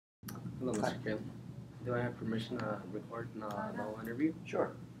Hello, Hi. Mr. Caleb. Do I have permission to record the whole interview?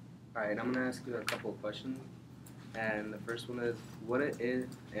 Sure. All right, I'm going to ask you a couple of questions. And the first one is, what, if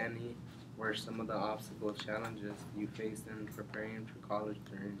any, were some of the obstacle challenges you faced in preparing for college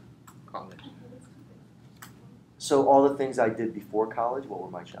during college? So all the things I did before college, what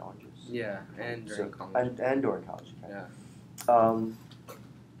were my challenges? Yeah, and So, during college. and during college. Okay. Yeah.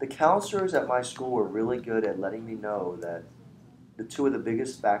 The counselors at my school were really good at letting me know that the two of the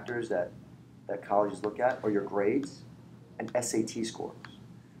biggest factors that colleges look at are your grades and SAT scores.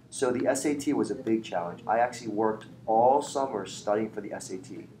 So the SAT was a big challenge. I actually worked all summer studying for the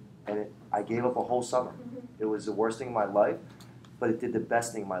SAT, and I gave up a whole summer. It was the worst thing in my life, but it did the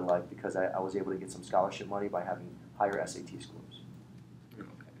best thing in my life because I was able to get some scholarship money by having higher SAT scores. Okay.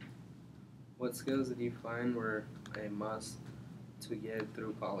 What skills did you find were a must to get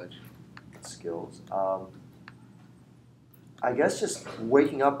through college? Skills. I guess just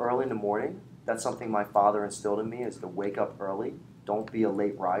waking up early in the morning. That's something my father instilled in me, is to wake up early. Don't be a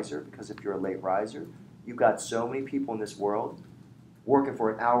late riser, because if you're a late riser, you've got so many people in this world working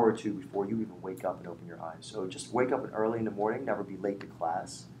for an hour or two before you even wake up and open your eyes. So just wake up early in the morning, never be late to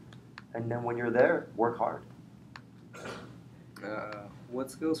class, and then when you're there, work hard.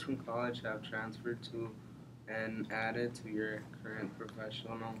 What skills from college have transferred to and added to your current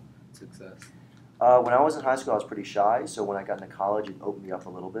professional success? When I was in high school, I was pretty shy, so when I got into college, it opened me up a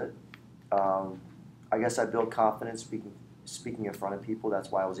little bit. I guess I built confidence speaking in front of people.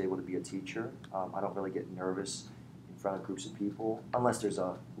 That's why I was able to be a teacher. I don't really get nervous in front of groups of people, unless there's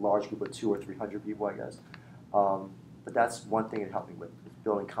a large group of 200 or 300 people, I guess. But that's one thing it helped me with, is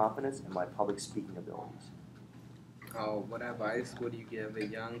building confidence and my public speaking abilities. What advice would you give a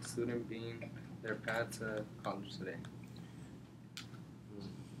young student being their path to college today?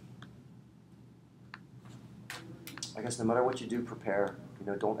 I guess no matter what you do, prepare.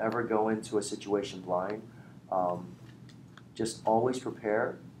 Don't ever go into a situation blind. Just always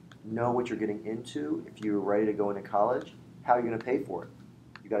prepare. Know what you're getting into. If you're ready to go into college, how are you going to pay for it?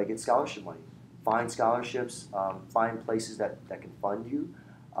 You got to get scholarship money. Find scholarships. Find places that can fund you.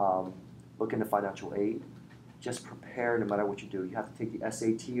 Look into financial aid. Just prepare no matter what you do. You have to take the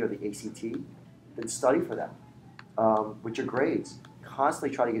SAT or the ACT, then study for that. With your grades,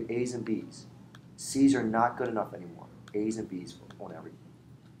 constantly try to get A's and B's. C's are not good enough anymore. A's and B's on everything.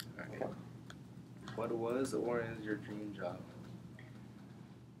 Okay. What was or is your dream job?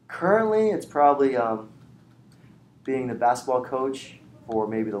 Currently, it's probably being the basketball coach for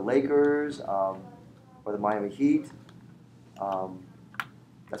maybe the Lakers or the Miami Heat.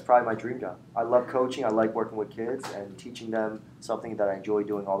 That's probably my dream job. I love coaching. I like working with kids and teaching them something that I enjoy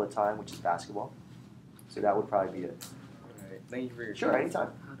doing all the time, which is basketball. So that would probably be it. All right. Thank you for your Sure, time.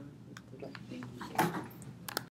 anytime.